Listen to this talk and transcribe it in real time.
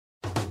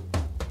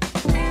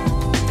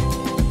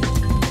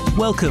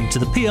Welcome to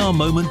the PR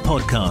Moment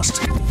podcast.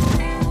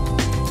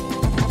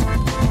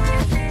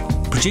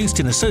 Produced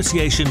in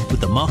association with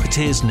the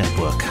Marketeers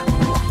Network.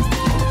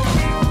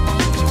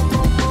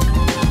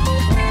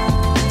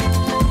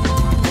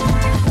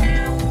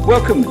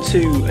 Welcome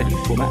to a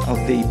new format of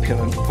the PR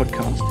Moment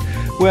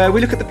podcast, where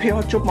we look at the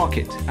PR job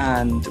market,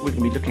 and we're going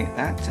to be looking at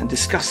that and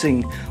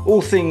discussing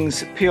all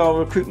things PR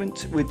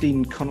recruitment with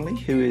Dean Connolly,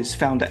 who is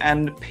founder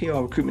and PR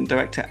recruitment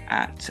director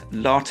at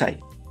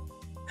Larteh.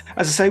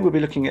 As I say, we'll be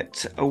looking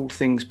at all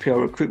things PR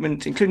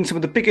recruitment, including some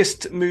of the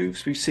biggest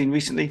moves we've seen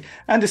recently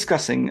and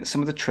discussing some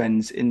of the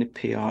trends in the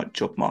PR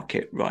job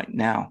market right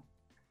now.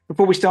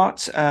 Before we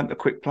start, a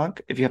quick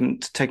plug. If you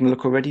haven't taken a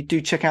look already,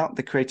 do check out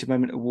the Creative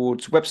Moment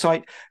Awards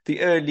website.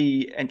 The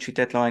early entry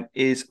deadline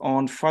is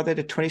on Friday,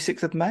 the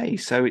 26th of May.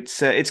 So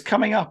it's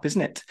coming up, isn't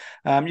it?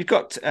 You've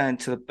got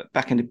until the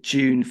back end of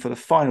June for the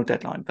final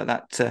deadline, but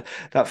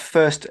that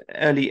first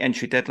early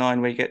entry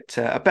deadline where you get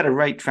a better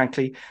rate,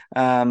 frankly,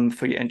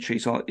 for your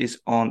entries is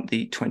on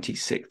the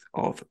 26th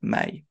of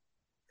May.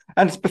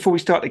 And before we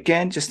start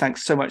again, just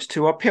thanks so much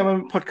to our PR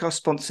Moment podcast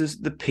sponsors,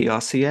 the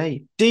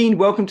PRCA. Dean,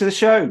 welcome to the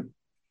show.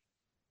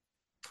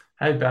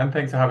 Hey, Ben,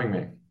 thanks for having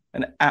me.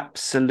 An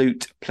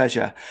absolute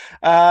pleasure.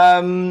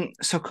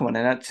 So come on,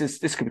 then.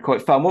 This could be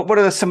quite fun. What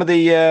are some of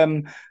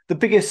the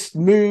biggest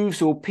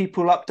moves or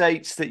people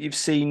updates that you've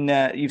seen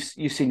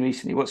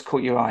recently? What's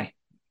caught your eye?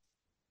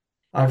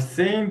 I've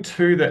seen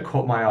two that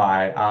caught my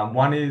eye.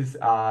 One is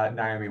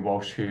Naomi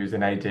Walsh, who's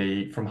an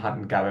AD from Hunt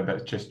and Gather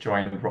that's just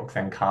joined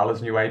Roxanne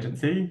Carla's new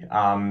agency,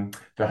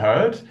 The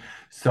Herd.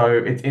 So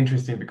it's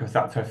interesting because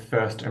that's her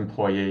first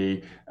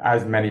employee.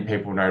 As many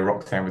people know,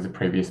 Roxanne was a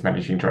previous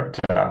managing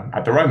director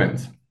at the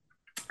Romans.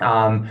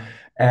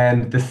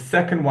 And the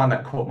second one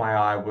that caught my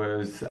eye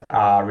was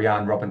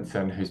Rianne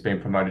Robinson, who's been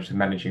promoted to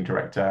managing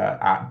director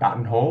at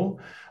Batten Hall.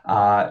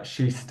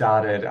 She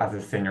started as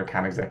a senior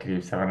account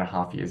executive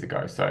 7.5 years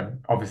ago. So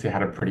obviously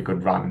had a pretty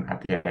good run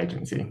at the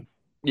agency.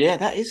 Yeah,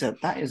 that is a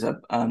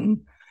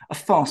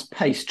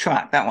fast-paced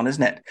track, that one,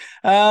 isn't it?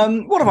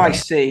 What have I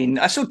seen?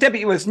 I saw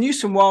Debbie, it was news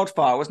from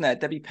Wildfire, wasn't it?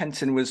 Debbie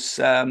Penton was,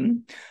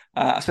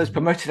 I suppose,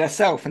 promoted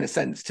herself, in a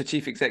sense, to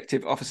Chief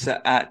Executive Officer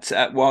at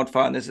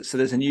Wildfire. And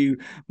there's a new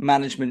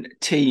management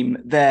team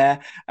there.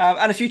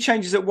 And a few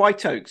changes at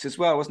White Oaks as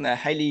well, wasn't there?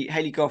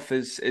 Hayley Goff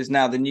is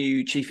now the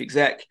new Chief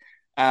Exec.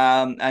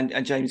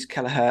 And James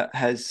Kelleher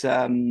has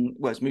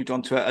moved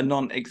on to a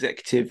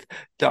non-executive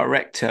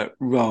director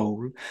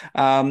role.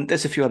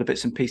 There's a few other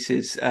bits and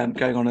pieces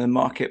going on in the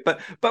market, but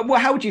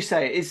how would you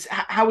say it is?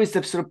 How is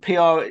the sort of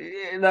PR,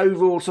 the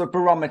overall sort of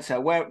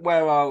barometer?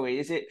 Where are we?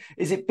 Is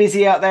it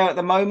busy out there at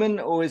the moment,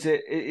 or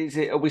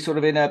are we sort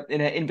of in an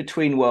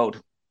in-between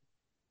world?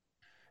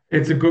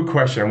 It's a good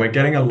question. We're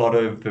getting a lot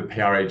of the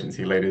PR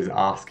agency leaders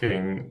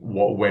asking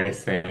what we're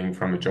seeing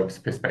from a jobs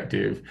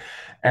perspective.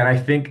 And I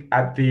think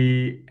at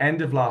the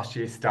end of last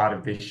year, start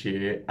of this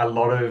year, a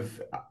lot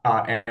of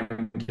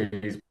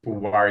MDs were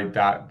worried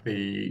that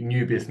the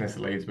new business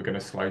leads were going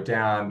to slow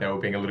down. They were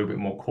being a little bit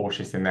more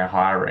cautious in their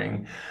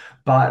hiring.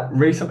 But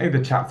recently the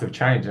chats have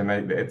changed and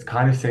it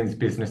kind of seems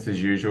business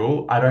as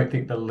usual. I don't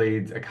think the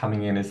leads are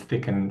coming in as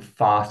thick and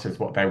fast as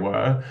what they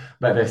were,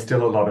 but there's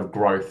still a lot of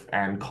growth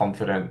and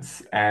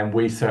confidence. And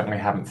we certainly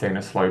haven't seen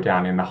a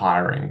slowdown in the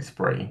hiring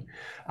spree.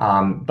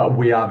 But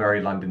we are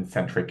very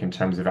London-centric in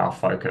terms of our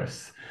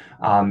focus.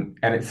 And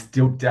it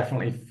still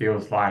definitely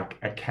feels like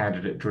a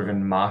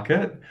candidate-driven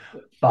market.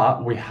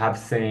 But we have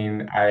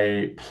seen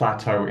a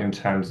plateau in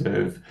terms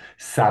of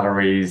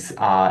salaries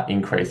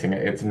increasing.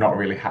 It's not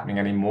really happening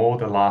anymore.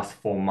 The last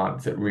 4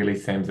 months, it really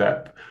seems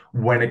that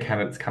when a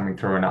candidate's coming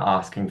through and are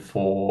asking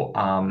for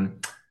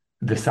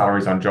the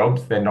salaries on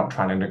jobs, they're not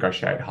trying to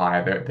negotiate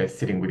higher. They're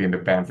sitting within the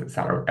bands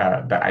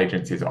that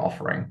agencies are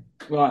offering.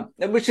 Right,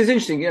 which is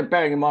interesting,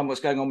 bearing in mind what's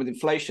going on with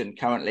inflation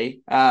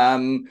currently.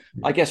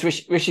 I guess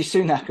Rishi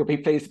Sunak will be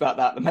pleased about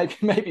that, but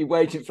maybe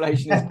wage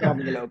inflation is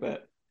coming a little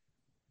bit.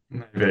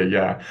 Maybe,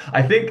 yeah.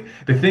 I think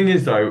the thing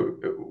is, though,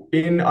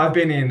 I've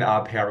been in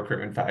PR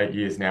recruitment for 8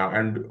 years now,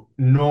 and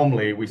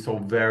normally we saw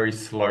very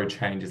slow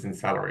changes in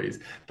salaries.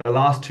 The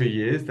last 2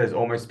 years, there's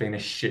almost been a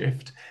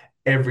shift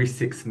every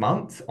 6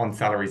 months on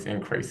salaries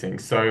increasing.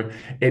 So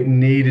it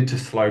needed to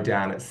slow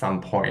down at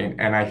some point,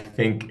 and I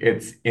think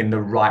it's in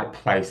the right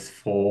place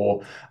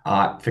for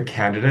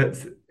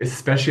candidates,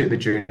 especially at the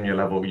junior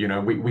level. You know,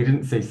 we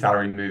didn't see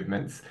salary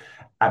movements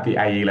at the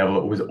AE level.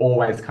 It was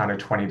always kind of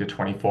 20 to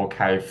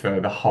 24K for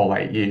the whole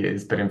 8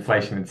 years, but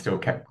inflation had still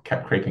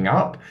kept creeping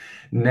up.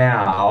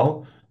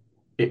 Now,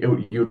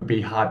 you'd be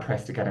hard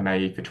pressed to get an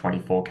AE for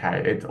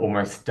 24K. It's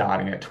almost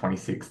starting at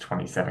 26,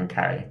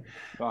 27K.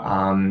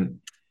 Right.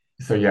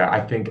 So yeah,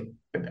 I think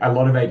a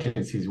lot of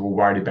agencies were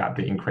worried about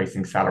the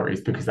increasing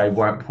salaries because they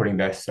weren't putting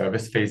their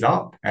service fees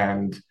up,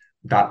 and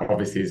that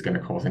obviously is going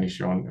to cause an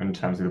issue in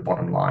terms of the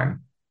bottom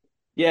line.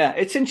 Yeah,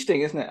 it's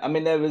interesting, isn't it? I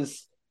mean, there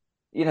was,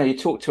 you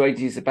talk to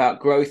agencies about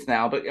growth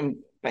now, but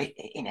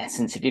in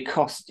essence, if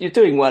you're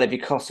doing well, if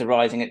your costs are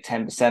rising at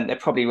 10%, they're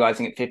probably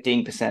rising at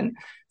 15%.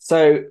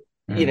 So,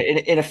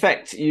 in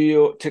effect,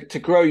 to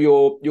grow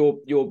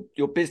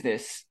your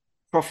business,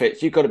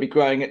 profits, you've got to be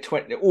growing at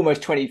 20,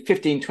 almost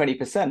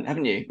 20%,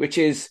 haven't you?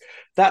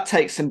 That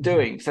takes some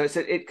doing. So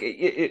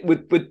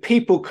with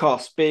people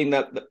costs being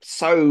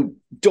so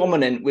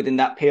dominant within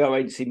that PR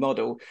agency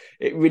model,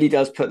 it really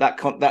does put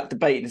that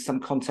debate into some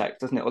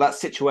context, doesn't it? Or that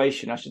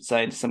situation, I should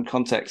say, into some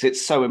context.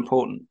 It's so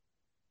important.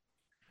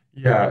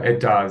 Yeah, it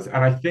does.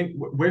 And I think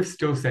we've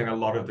still seen a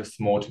lot of the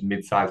small to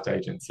mid-sized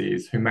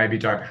agencies who maybe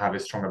don't have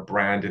as strong a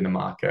brand in the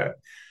market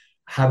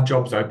have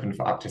jobs open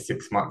for up to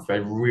 6 months. They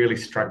really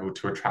struggle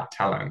to attract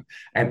talent.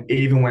 And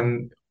even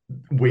when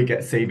we get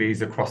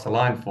CVs across the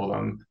line for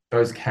them,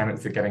 those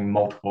candidates are getting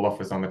multiple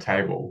offers on the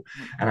table.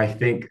 And I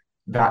think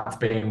that's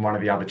been one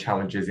of the other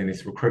challenges in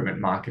this recruitment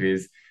market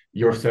is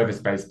you're a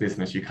service-based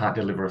business. You can't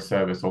deliver a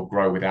service or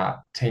grow without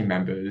team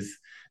members.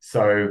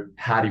 So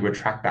how do you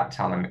attract that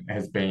talent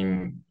has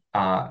been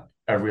a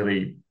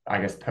really,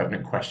 I guess,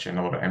 pertinent question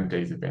a lot of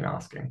MDs have been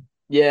asking.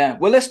 Yeah,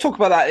 well, let's talk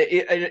about that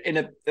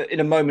in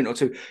a moment or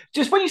two.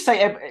 Just when you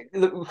say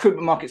the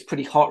recruitment market's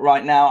pretty hot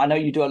right now, I know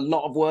you do a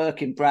lot of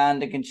work in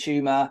brand and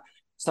consumer.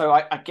 So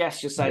I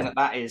guess you're saying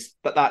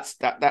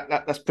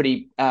that's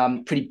pretty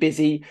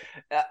busy.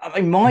 I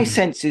mean, my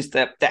sense is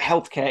that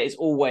healthcare is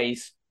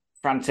always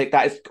frantic.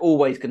 That is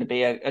always going to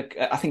be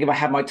I think if I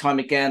had my time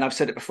again, I've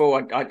said it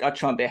before, I'd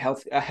try and be a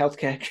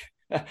healthcare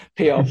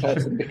PR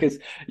person because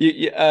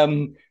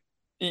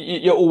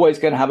you're always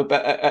going to have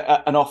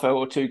an offer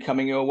or two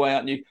coming your way,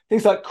 aren't you?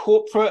 Things like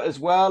corporate as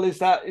well.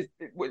 Is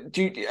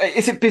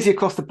it busy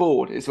across the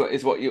board? Is what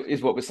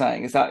we're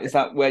saying? Is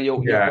that where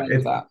you're going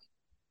with that?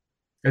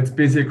 It's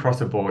busy across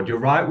the board. You're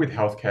right with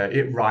healthcare.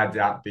 It rides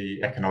out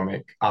the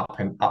economic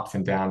ups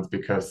and downs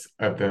because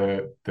of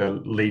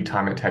the lead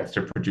time it takes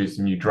to produce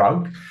a new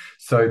drug.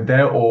 So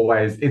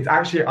it's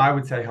actually, I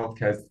would say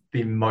healthcare is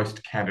the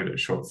most candidate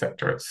short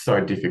sector. It's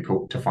so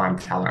difficult to find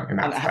talent in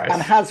that space.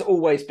 And has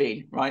always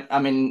been, right? I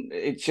mean,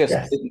 it's just,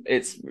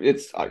 it's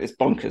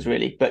bonkers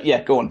really, but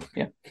yeah, go on.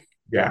 Yeah.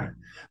 Yeah.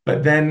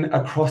 But then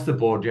across the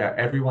board,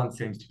 everyone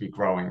seems to be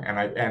growing.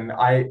 And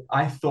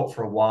I thought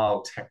for a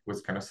while tech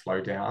was going to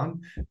slow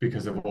down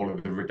because of all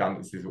of the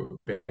redundancies that were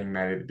being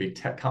made at the big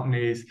tech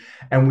companies.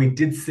 And we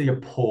did see a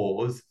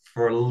pause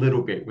for a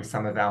little bit with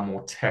some of our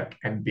more tech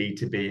and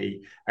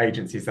B2B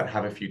agencies that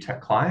have a few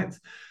tech clients.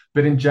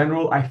 But in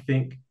general, I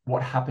think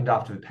what happened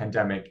after the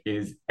pandemic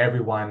is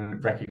everyone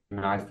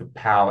recognized the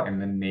power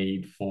and the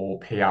need for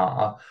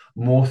PR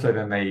more so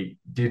than they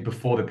did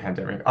before the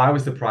pandemic. I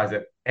was surprised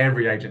that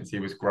every agency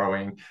was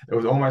growing. It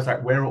was almost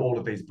like, where are all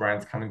of these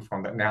brands coming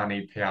from that now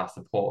need PR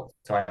support?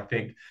 So I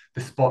think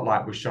the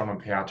spotlight was shone on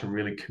PR to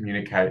really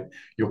communicate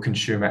your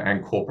consumer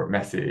and corporate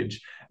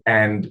message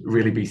and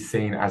really be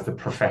seen as the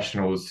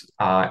professionals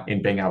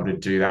in being able to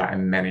do that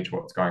and manage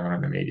what's going on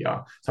in the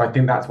media. So I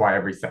think that's why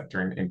every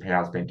sector in PR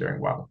has been doing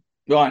well.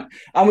 Right.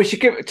 And we should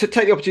take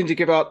the opportunity to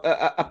give out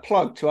a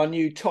plug to our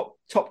new top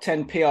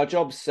 10 PR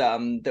jobs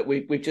that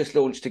we've just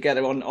launched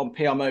together on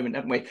PR Moment,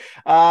 haven't we?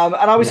 And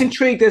I was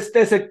intrigued.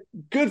 There's a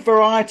good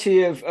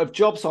variety of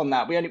jobs on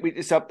that.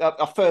 It's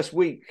our first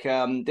week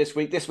this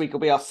week. This week will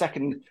be our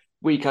second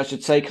week, I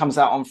should say, comes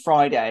out on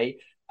Friday.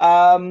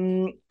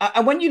 And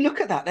when you look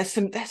at that, there's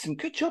some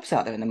good jobs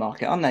out there in the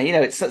market, aren't there? You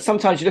know, it's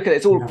sometimes you look at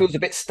it, all feels a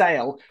bit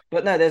stale,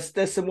 but no,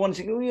 there's some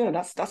ones. Oh yeah,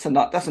 that's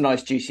a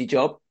nice juicy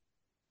job.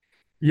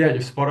 Yeah,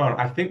 you're spot on.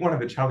 I think one of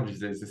the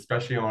challenges is,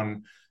 especially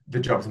on the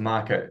jobs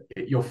market,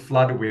 you're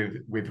flooded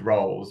with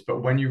roles,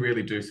 but when you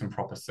really do some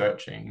proper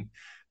searching,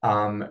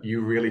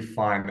 you really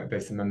find that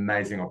there's some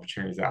amazing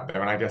opportunities out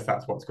there. And I guess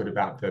that's what's good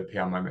about the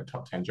PR Moment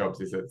top 10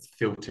 jobs is it's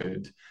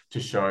filtered to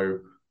show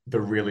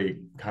the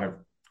really kind of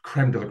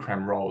creme de la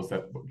creme roles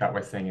that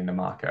we're seeing in the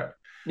market.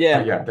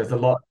 Yeah, there's a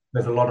lot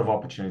of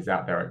opportunities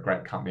out there at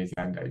great companies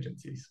and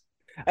agencies.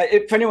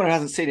 For anyone who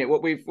hasn't seen it,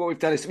 what we've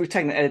done is we've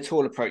taken an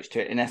editorial approach to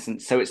it in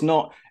essence. So it's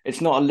not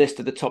a list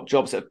of the top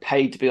jobs that are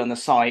paid to be on the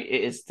site.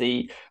 It is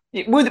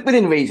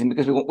within reason,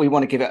 because we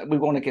want to give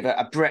it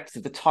a breadth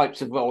of the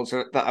types of roles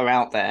that are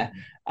out there.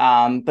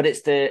 But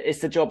it's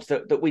the jobs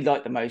that we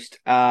like the most,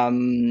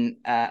 and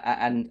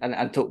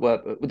talk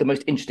with the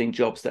most interesting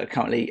jobs that are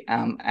currently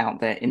out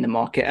there in the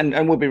market,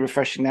 and we'll be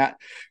refreshing that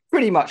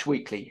pretty much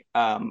weekly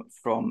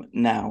from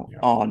now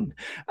on.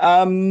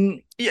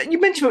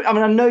 You mentioned, I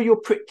mean, I know you're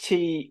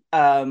pretty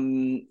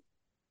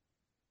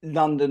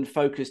London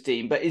focused,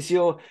 Dean, but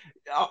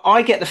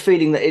I get the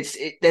feeling that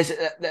there's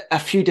a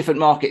few different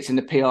markets in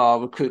the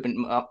PR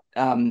recruitment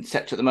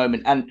sector at the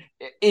moment, and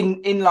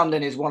in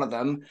London is one of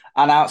them,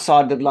 and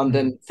outside of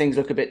London things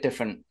look a bit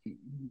different.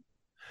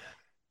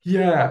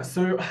 Yeah,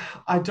 so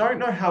I don't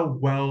know how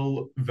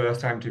well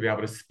versed I am to be able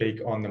to speak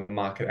on the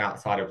market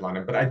outside of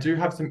London, but I do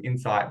have some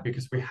insight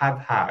because we have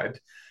had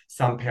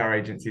some PR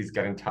agencies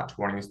get in touch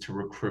wanting us to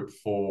recruit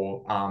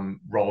for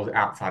roles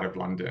outside of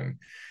London.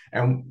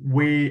 And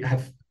we've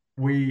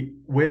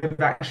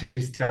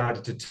actually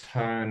started to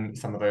turn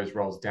some of those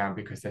roles down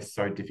because they're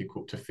so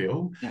difficult to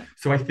fill. Yeah.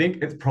 So I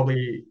think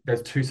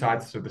there's two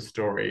sides to the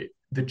story.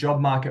 The job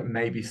market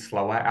may be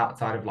slower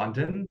outside of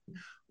London,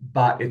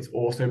 but it's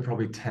also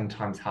probably 10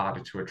 times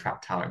harder to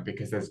attract talent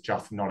because there's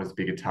just not as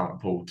big a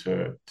talent pool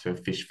to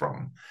fish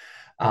from.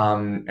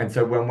 And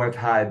so when we've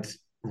had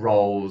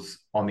roles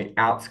on the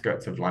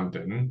outskirts of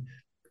London,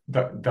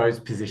 those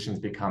positions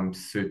become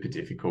super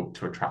difficult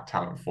to attract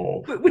talent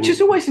for. Which has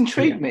always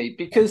intrigued me,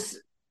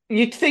 because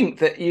you'd think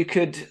that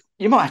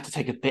you might have to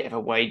take a bit of a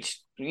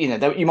wage,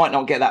 you might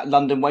not get that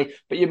London wage,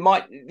 but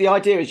the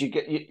idea is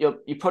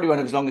you probably won't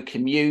have as long a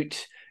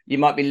commute. You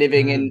might be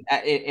living in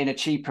a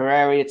cheaper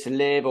area to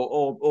live,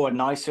 or a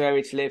nicer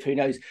area to live, who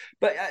knows.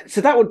 But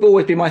so that would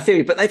always be my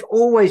theory, but they've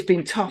always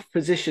been tough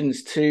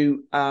positions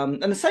to,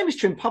 and the same is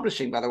true in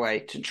publishing, by the way,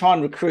 to try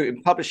and recruit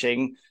in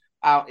publishing.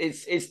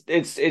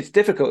 It's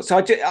difficult.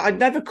 So I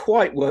never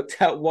quite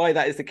worked out why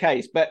that is the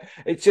case, but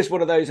it's just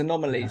one of those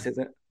anomalies,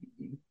 isn't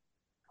it?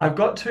 I've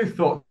got two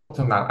thoughts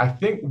on that. I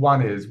think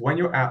one is when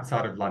you're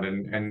outside of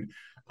London, and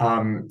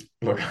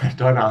look,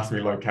 don't ask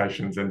me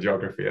locations and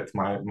geography. It's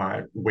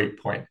my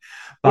weak point.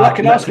 But well, I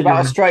can ask about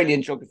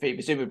Australian geography,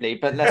 presumably,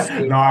 but let's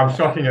see. No, I'm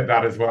shocking at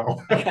that as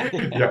well.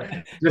 Okay.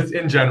 Yeah, just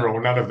in general,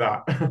 none of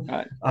that.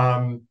 Right.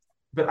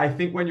 But I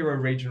think when you're a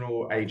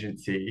regional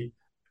agency,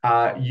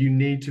 you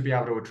need to be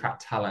able to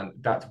attract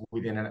talent that's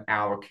within an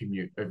hour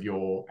commute of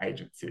your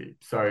agency.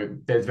 So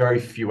there's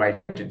very few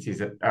agencies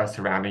that are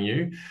surrounding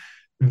you.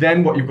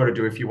 Then what you've got to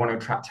do if you want to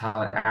attract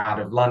talent out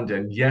of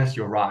London, yes,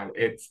 you're right.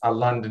 It's a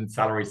London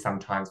salary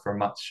sometimes for a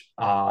much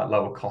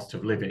lower cost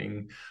of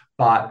living.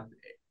 But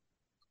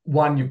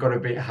one, you've got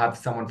to have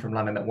someone from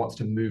London that wants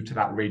to move to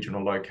that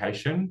regional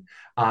location.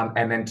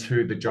 And then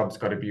two, the job's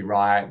got to be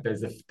right.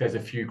 There's a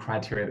few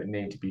criteria that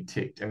need to be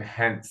ticked. And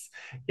hence,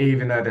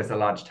 even though there's a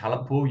large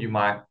talent pool, you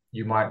might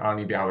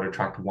only be able to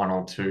attract one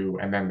or two,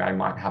 and then they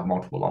might have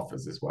multiple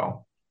offers as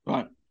well.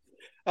 Right.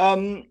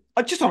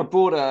 Just on a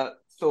broader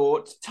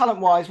thought,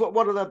 talent-wise,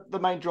 what are the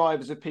main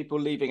drivers of people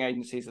leaving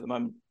agencies at the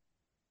moment?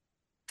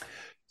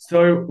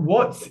 So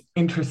what's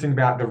interesting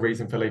about the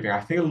reason for leaving,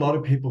 I think a lot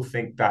of people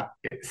think that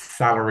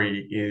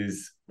salary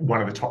is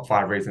one of the top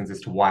 5 reasons as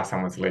to why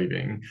someone's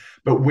leaving.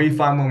 But we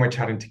find when we're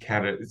chatting to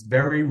candidates, it's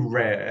very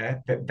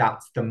rare that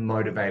that's the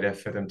motivator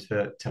for them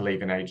to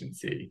leave an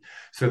agency.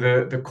 So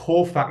the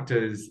core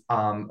factors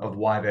of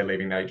why they're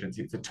leaving the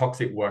agency, it's a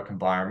toxic work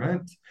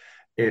environment.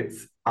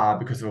 It's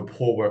because of a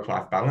poor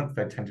work-life balance.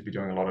 They tend to be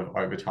doing a lot of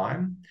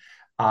overtime,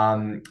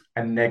 a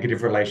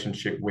negative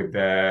relationship with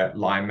their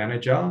line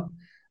manager,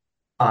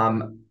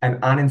 an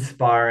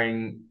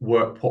uninspiring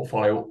work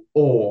portfolio,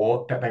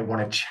 or that they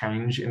want to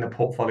change in the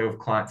portfolio of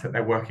clients that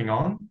they're working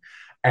on.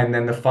 And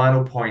then the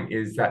final point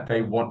is that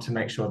they want to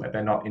make sure that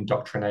they're not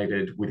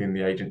indoctrinated within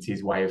the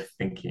agency's way of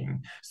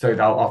thinking. So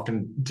they'll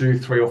often do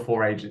 3 or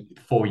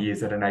 4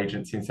 years at an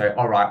agency and say,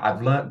 all right,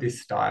 I've learnt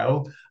this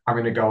style. I'm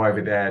going to go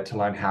over there to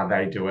learn how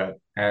they do it.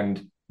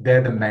 And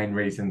they're the main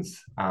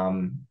reasons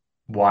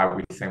why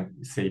we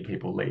see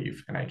people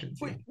leave an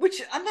agency.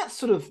 And that's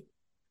sort of,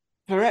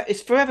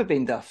 it's forever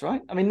been thus,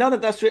 right? I mean, none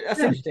of that's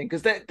interesting,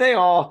 because they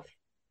are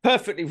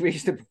perfectly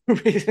reasonable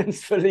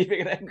reasons for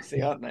leaving an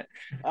agency, aren't they?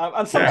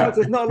 And sometimes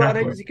there's not a lot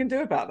an agency can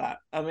do about that.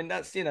 I mean,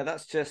 that's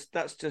just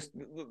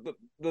the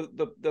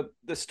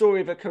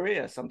story of a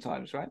career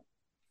sometimes, right?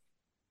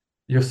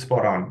 You're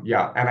spot on,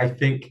 yeah. And I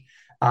think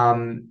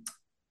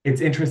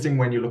it's interesting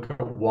when you look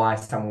at why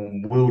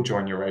someone will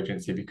join your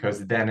agency,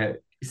 because then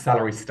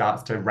salary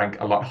starts to rank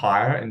a lot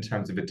higher in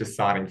terms of a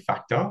deciding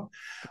factor.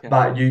 Okay.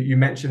 But you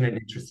mentioned an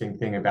interesting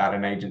thing about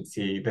an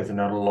agency. There's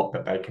not a lot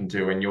that they can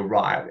do, and you're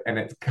right.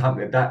 And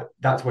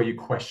that's where you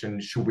question,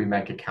 should we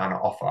make a counter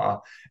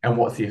offer, and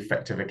what's the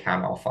effect of a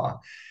counter offer?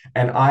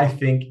 And I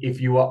think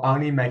if you are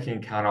only making a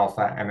counter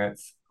offer and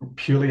it's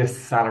purely a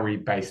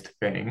salary-based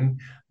thing,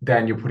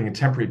 then you're putting a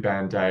temporary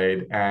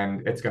band-aid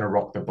and it's going to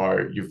rock the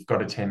boat. You've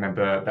got a team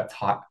member that's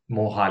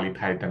more highly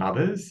paid than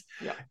others.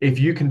 Yeah. If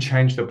you can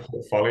change the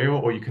portfolio,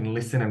 or you can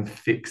listen and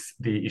fix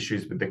the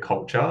issues with the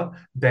culture,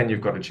 then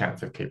you've got a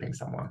chance of keeping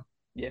someone.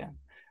 Yeah.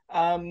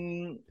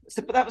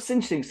 But that was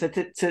interesting. So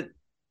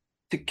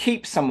to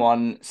keep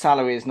someone,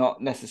 salary is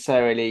not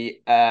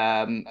necessarily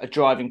a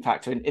driving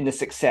factor in the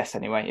success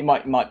anyway. It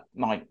might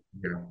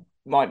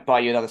buy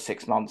you another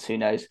 6 months, who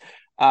knows?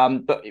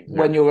 But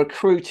when you're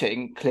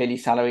recruiting, clearly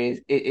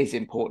salary is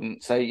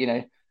important. So,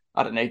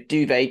 I don't know,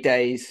 duvet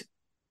days,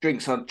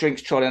 drinks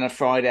trolley on a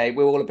Friday.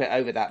 We're all a bit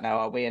over that now,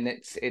 aren't we? And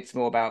it's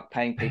more about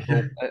paying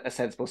people a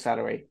sensible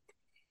salary.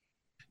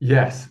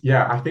 Yes.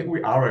 Yeah, I think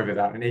we are over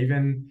that. And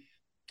even,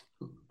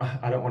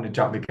 I don't want to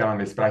jump the gun on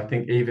this, but I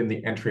think even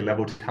the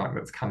entry-level talent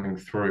that's coming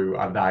through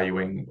are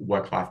valuing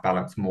work-life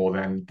balance more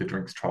than the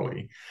drinks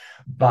trolley.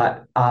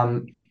 But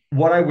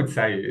what I would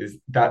say is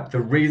that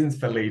the reasons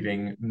for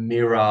leaving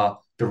mirror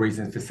the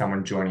reasons for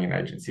someone joining an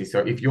agency. So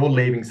if you're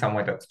leaving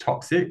somewhere that's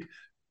toxic,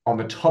 on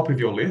the top of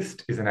your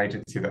list is an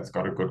agency that's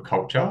got a good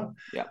culture.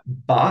 Yeah.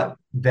 But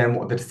then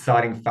what the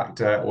deciding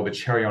factor, or the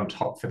cherry on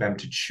top for them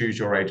to choose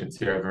your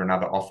agency over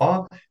another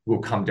offer, will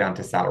come down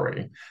to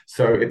salary.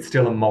 So it's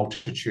still a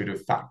multitude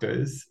of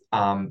factors,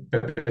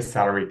 but the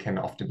salary can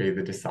often be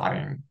the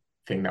deciding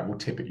thing that will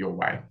tip it your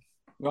way.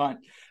 Right.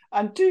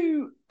 And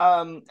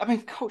I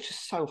mean, culture's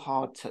so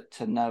hard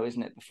to know,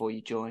 isn't it, before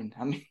you join?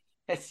 I mean,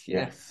 it's,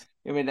 Yes.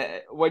 I mean,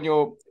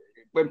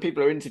 when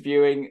people are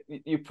interviewing,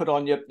 you put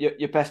on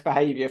your best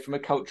behavior from a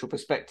cultural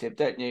perspective,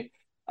 don't you?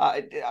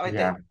 I mean,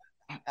 Yeah.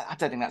 I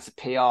don't think that's a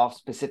PR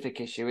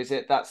specific issue, is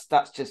it?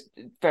 That's just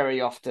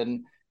very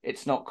often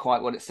it's not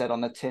quite what it said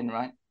on the tin,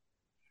 right?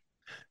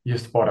 You're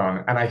spot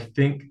on. And I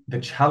think the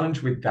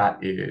challenge with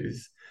that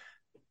is,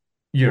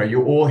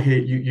 you all hear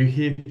you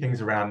hear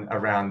things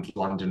around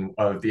London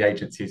of the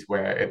agencies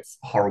where it's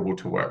horrible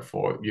to work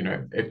for,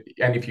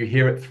 and if you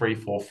hear it three,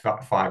 four,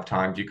 five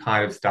times, you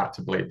kind of start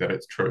to believe that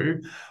it's true.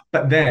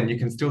 But then you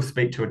can still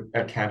speak to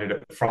a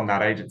candidate from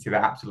that agency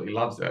that absolutely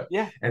loves it.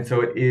 Yeah. And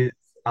so it is,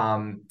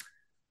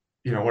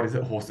 what is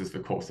it? Horses for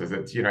courses.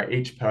 It's,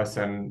 each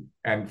person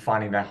and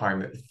finding their home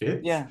that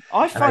fits. Yeah,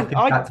 And I think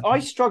I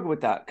struggle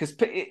with that because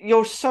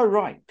you're so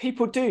right.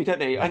 People do, don't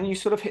they? And you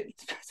sort of hit.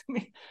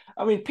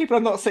 I mean, people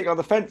are not sitting on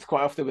the fence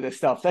quite often with this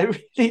stuff. They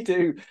really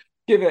do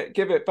give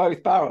it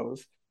both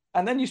barrels.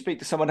 And then you speak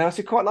to someone else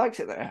who quite likes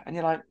it there, and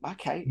you're like,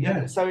 okay,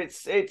 yeah. So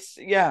it's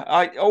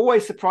yeah. It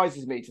always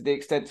surprises me to the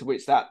extent to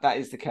which that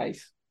is the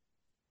case.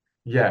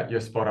 Yeah,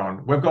 you're spot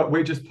on.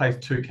 We just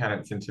placed two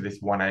candidates into this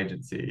one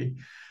agency.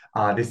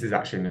 This is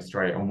actually in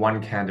Australia, and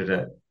one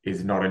candidate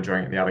is not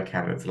enjoying it, the other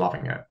candidate's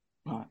loving it.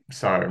 Right.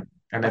 So,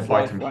 and they're That's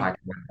both life, in right?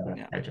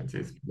 high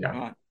agencies.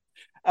 Yeah.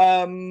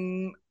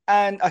 Right.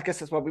 And I guess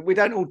that's why we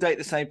don't all date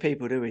the same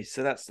people, do we?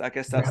 So I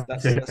guess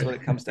that's what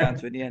it comes down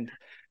to in the end.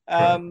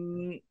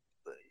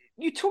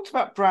 You talked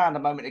about brand a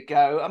moment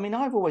ago. I mean,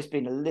 I've always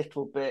been a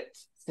little bit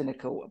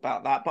cynical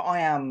about that, but I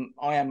am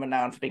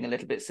renowned for being a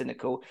little bit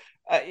cynical.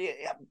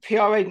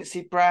 PR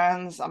agency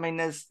brands. I mean,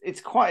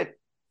 it's quite.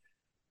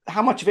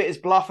 How much of it is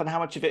bluff and how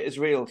much of it is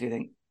real, do you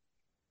think?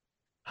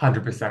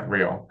 100%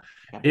 real.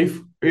 Yeah.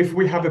 If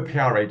we have a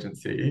PR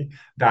agency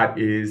that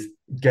is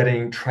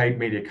getting trade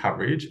media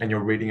coverage and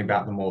you're reading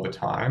about them all the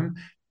time,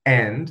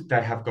 and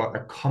they have got a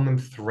common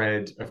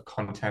thread of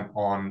content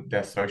on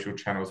their social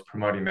channels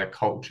promoting their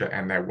culture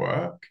and their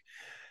work,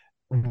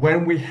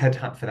 when we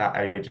headhunt for that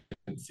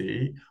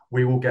agency,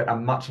 we will get a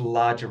much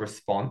larger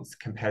response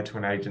compared to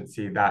an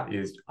agency that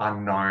is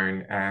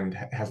unknown and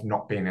has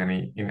not been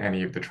in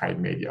any of the trade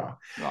media.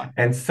 Right.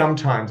 And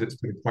sometimes it's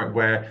to the point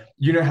where,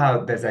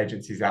 how there's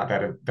agencies out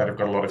there that have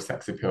got a lot of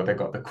sex appeal. They've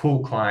got the cool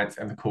clients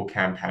and the cool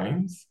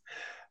campaigns.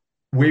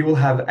 We will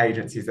have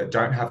agencies that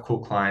don't have cool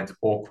clients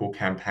or cool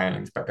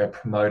campaigns, but they're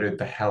promoted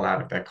the hell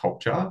out of their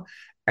culture.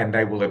 And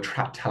they will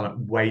attract talent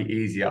way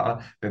easier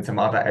than some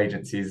other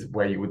agencies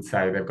where you would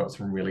say they've got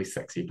some really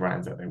sexy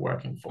brands that they're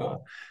working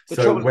for.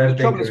 So we've been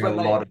doing a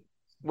lot of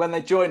when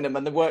they join them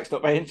and the work's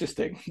not very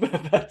interesting.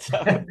 but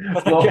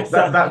well,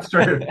 that's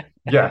true.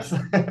 Yes.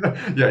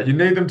 Yeah, you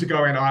need them to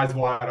go in eyes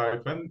wide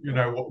open.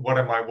 What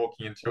am I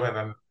walking into? And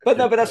then. But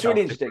that's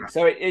really interesting.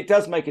 So it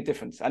does make a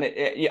difference, and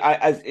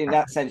as in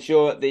that sense,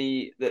 you're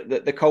the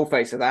coal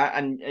face of that.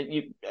 And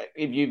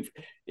if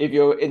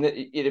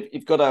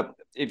you've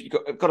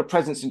got a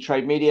presence in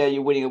trade media,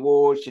 you're winning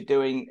awards, you're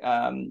doing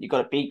you've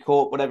got a B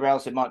Corp, whatever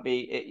else it might be,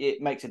 it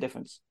makes a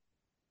difference.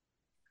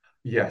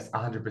 Yes,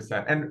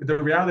 100%. And the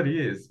reality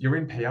is you're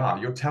in PR.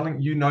 You're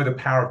telling, the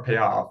power of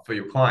PR for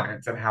your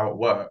clients and how it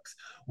works.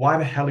 Why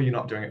the hell are you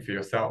not doing it for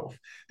yourself?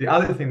 The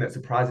other thing that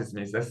surprises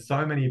me is there's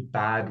so many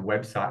bad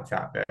websites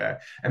out there,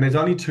 and there's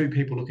only two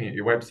people looking at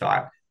your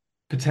website,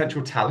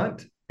 potential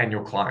talent and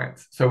your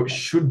clients. So it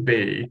should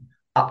be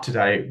up to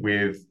date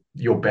with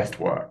your best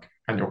work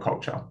and your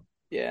culture.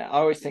 Yeah, I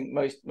always think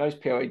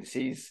most PR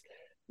agencies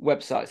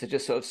websites are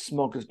just sort of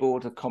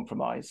smorgasbord of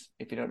compromise,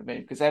 if you know what I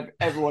mean, because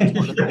everyone's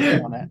got a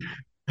opinion on it.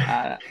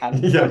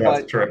 And yeah,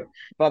 that's true.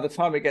 By the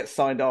time it gets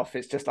signed off,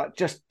 it's just like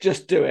just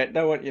do it.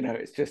 No one,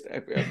 it's just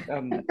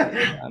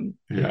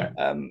yeah.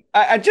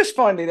 And just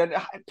finally, then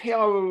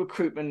PR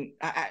recruitment.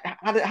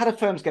 How do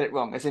firms get it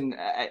wrong? As in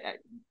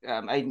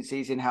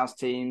agencies, in-house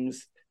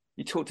teams.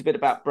 You talked a bit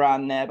about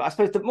brand there, but I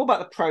suppose more about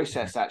the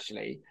process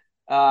actually.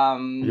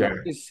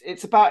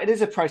 It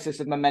is a process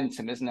of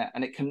momentum, isn't it?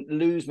 And it can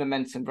lose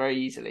momentum very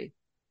easily.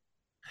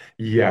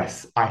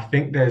 Yes, I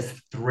think there's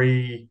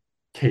three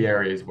key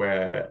areas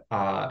where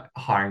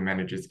hiring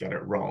managers get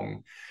it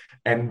wrong.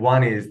 And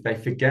one is they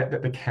forget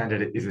that the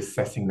candidate is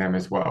assessing them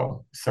as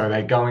well. So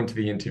they go into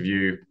the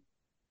interview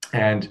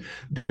and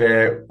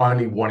they're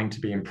only wanting to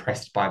be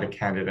impressed by the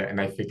candidate, and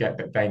they forget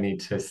that they need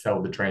to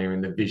sell the dream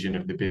and the vision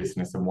of the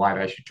business and why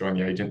they should join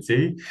the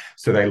agency.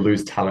 So they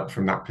lose talent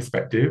from that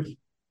perspective.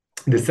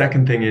 The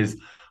second thing is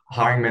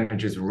hiring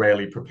managers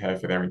rarely prepare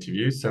for their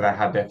interviews. So they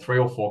have their 3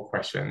 or 4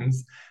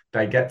 questions.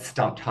 They get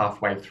stumped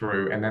halfway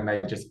through, and then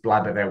they just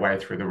blather their way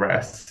through the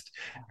rest.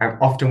 And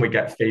often we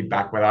get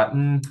feedback where like,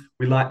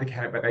 we like the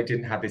candidate, but they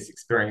didn't have this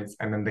experience.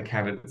 And then the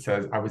candidate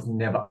says, I was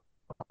never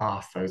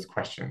asked those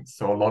questions.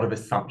 So a lot of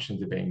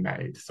assumptions are being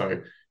made.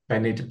 So they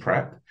need to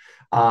prep.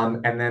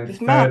 And then it's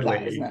thirdly,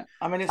 mad, isn't it?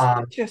 I mean, it's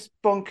just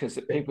bonkers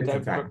that people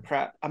don't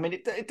prep. I mean,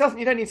 it doesn't.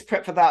 You don't need to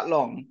prep for that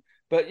long.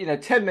 But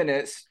 10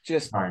 minutes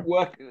just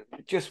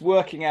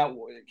working out,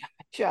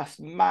 just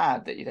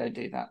mad that you don't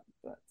do that.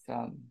 But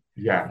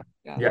Yeah.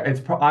 Yeah,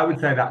 I would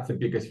say that's the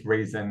biggest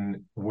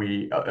reason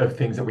of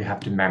things that we have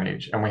to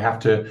manage, and we have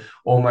to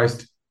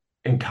almost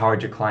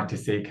encourage a client to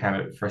see a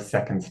candidate for a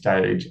second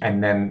stage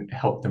and then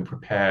help them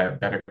prepare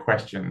better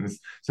questions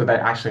so they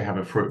actually have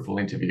a fruitful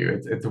interview.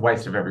 It's a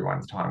waste of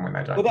everyone's time when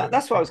they don't. Well,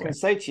 that's what I was going to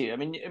say to you. I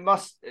mean, it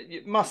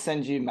must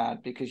send you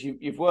mad because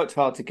you've worked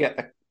hard to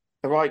get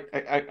the right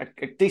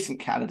a decent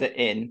candidate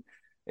in.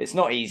 It's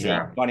not easy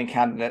finding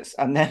candidates,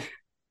 and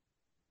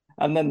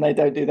then they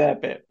don't do their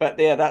bit. But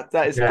yeah,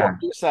 that is what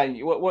you're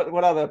saying.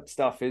 What other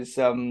stuff is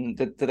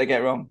did they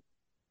get wrong?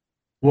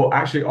 Well,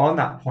 actually, on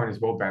that point as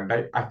well, Ben,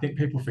 I think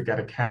people forget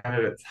a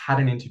candidate's had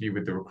an interview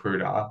with the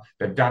recruiter,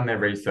 they've done their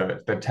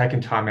research, they've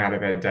taken time out of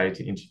their day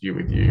to interview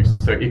with you.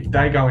 So if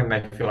they go in,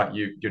 they feel like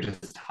you're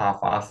just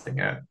half-assing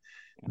it,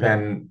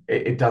 then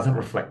it doesn't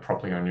reflect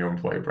properly on your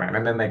employer brand.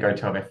 And then they go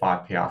tell their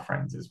 5 PR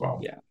friends as well.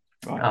 Yeah.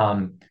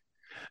 Right.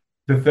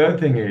 The third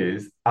thing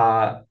is,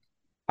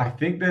 I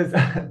think there's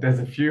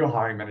a few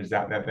hiring managers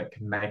out there that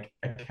can make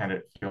a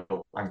candidate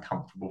feel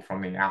uncomfortable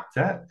from the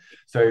outset.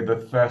 So the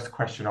first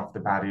question off the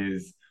bat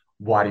is,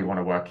 why do you want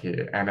to work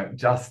here? And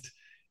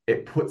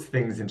it puts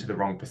things into the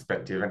wrong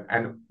perspective.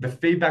 And the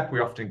feedback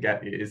we often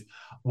get is,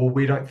 well,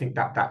 we don't think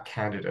that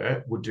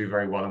candidate would do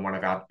very well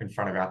in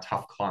front of our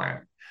tough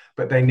client.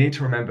 But they need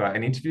to remember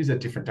an interview is a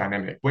different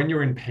dynamic. When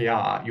you're in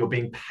PR, you're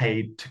being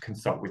paid to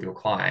consult with your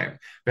client,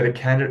 but a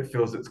candidate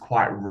feels it's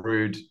quite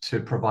rude to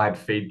provide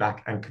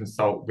feedback and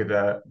consult with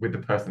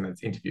the person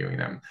that's interviewing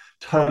them.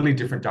 Totally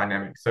different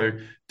dynamic. So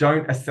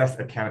don't assess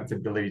a candidate's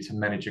ability to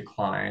manage a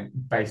client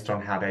based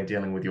on how they're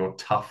dealing with your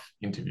tough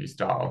interview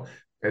style.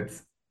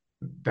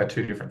 They're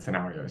two different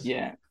scenarios.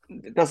 Yeah.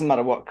 It doesn't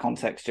matter what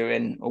context you're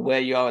in or where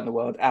you are in the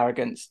world.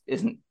 Arrogance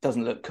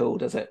doesn't look cool,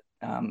 does it?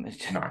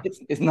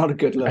 It's not a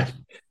good look.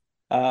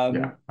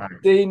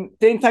 Dean,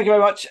 thank you very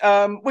much.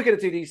 We're going to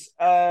do these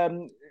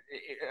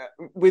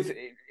with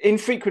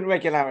infrequent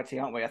regularity,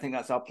 aren't we? I think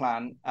that's our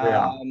plan.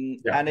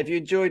 And if you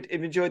enjoyed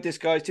this,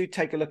 guys, do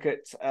take a look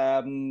at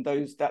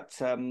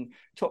that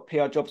top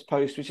PR jobs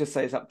post, which just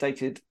says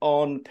updated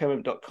on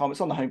PRM.com.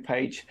 It's on the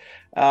homepage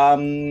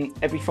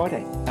every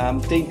Friday.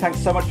 Dean, thanks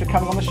so much for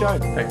coming on the show.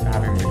 Thanks for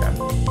having me, Dan.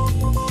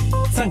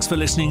 Thanks for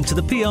listening to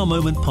the PR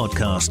Moment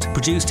podcast,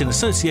 produced in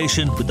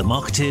association with the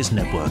Marketeers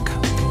Network.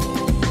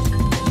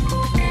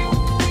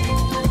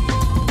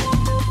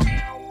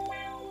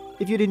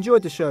 If you'd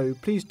enjoyed the show,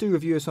 please do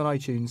review us on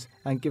iTunes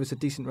and give us a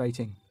decent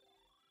rating.